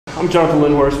I'm Jonathan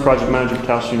Lindhorst, Project Manager for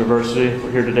Towson University. We're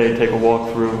here today to take a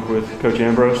walk through with Coach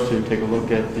Ambrose to take a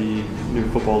look at the new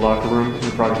football locker room and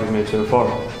the progress we've made so far.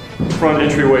 Front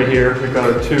entryway here, we've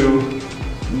got our two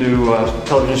new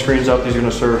television screens up. These are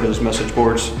going to serve as message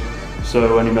boards.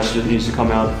 So any message that needs to come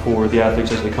out for the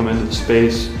athletes as they come into the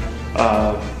space,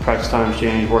 practice times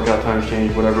change, workout times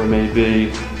change, whatever it may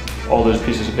be, all those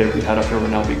pieces of paper we had up here will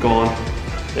now be gone.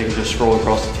 They can just scroll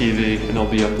across the TV and they'll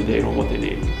be up to date on what they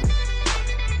need.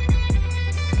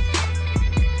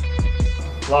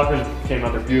 Lockers came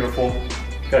out, they're beautiful.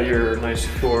 Got your nice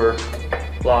secure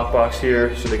lock box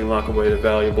here so they can lock away their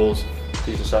valuables.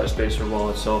 Decent size space for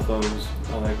wallets, cell phones,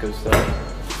 all that good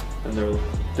stuff. And they're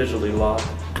digitally locked.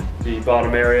 The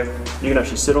bottom area, you can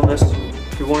actually sit on this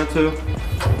if you wanted to.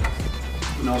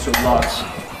 And also lots,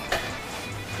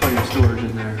 plenty of storage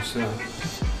in there. So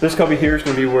this cubby here is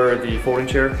going to be where the folding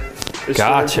chair is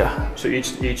Gotcha. stored. So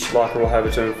each locker will have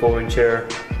its own folding chair.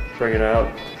 Bring it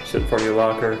out, sit in front of your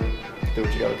locker, do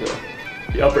what you gotta do.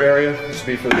 The upper area, this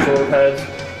will be for the shoulder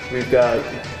pads. We've got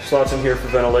slots in here for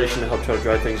ventilation to help try to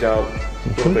dry things out a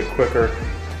little bit quicker.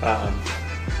 And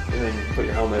then you put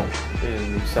your helmet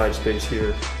in the side space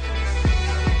here.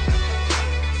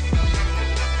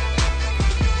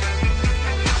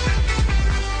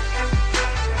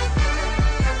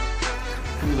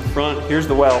 Come to the front, here's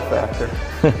the wow factor.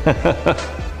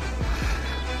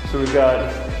 So we've got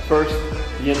first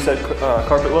the inside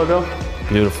carpet logo.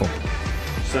 Beautiful.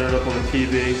 Centered up on the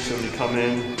TV, so when you come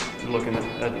in, you're looking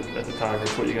at the Tigers,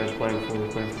 what you guys are playing for. We're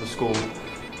playing for the school.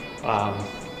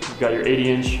 You've got your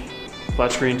 80-inch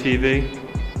flat screen TV,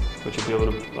 which you'll be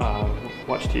able to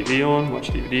watch TV on, watch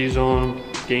DVDs on,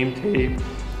 game tape.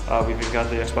 We've even got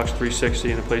the Xbox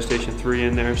 360 and the PlayStation 3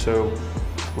 in there, so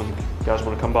when you guys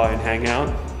want to come by and hang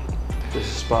out, this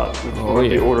is a spot. We'll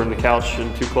be ordering the couch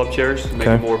and 2 club chairs to make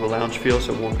it more of a lounge feel,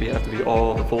 so it won't have to be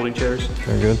all the folding chairs.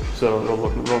 Very good. So it'll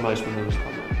look real nice when those come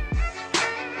in.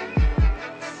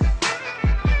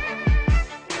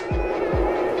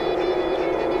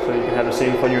 So you can have the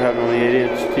same fun you're having on the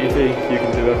 80-inch TV. You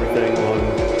can do everything on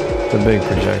the big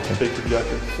projector. Big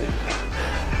projector.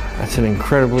 That's an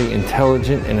incredibly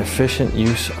intelligent and efficient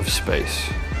use of space,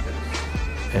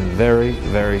 and very,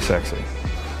 very sexy.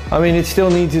 I mean, it still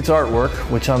needs its artwork,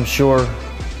 which I'm sure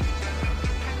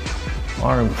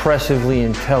our impressively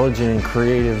intelligent and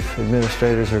creative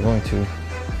administrators are going to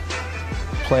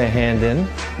play a hand in.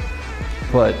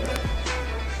 But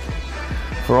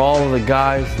for all of the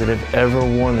guys that have ever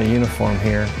worn a uniform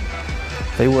here,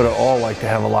 they would have all liked to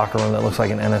have a locker room that looks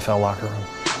like an NFL locker room.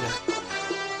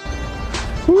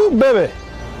 Yeah. Woo, baby!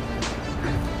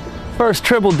 First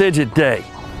triple-digit day.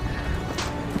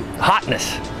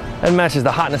 Hotness. That matches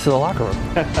the hotness of the locker room.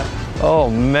 Oh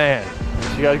man!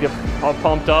 So you gotta get all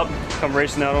pumped up, come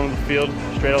racing out onto the field,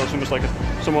 straight out. It's almost like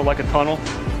somewhat like a tunnel.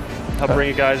 Help bring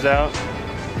you guys out.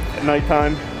 At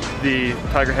nighttime, the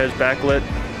Tiger head is backlit.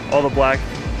 All the black,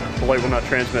 the light will not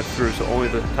transmit through, so only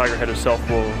the Tiger head itself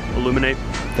will illuminate.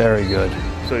 Very good.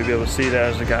 So you'll be able to see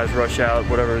that as the guys rush out,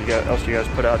 whatever else you guys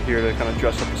put out here to kind of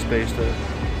dress up the space.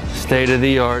 State of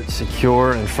the art,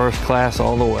 secure, and first class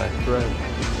all the way. Right.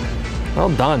 Well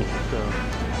done.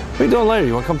 What are you doing later?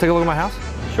 You want to come take a look at my house?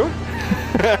 Sure.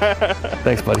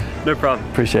 Thanks, buddy. No problem.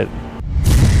 Appreciate it.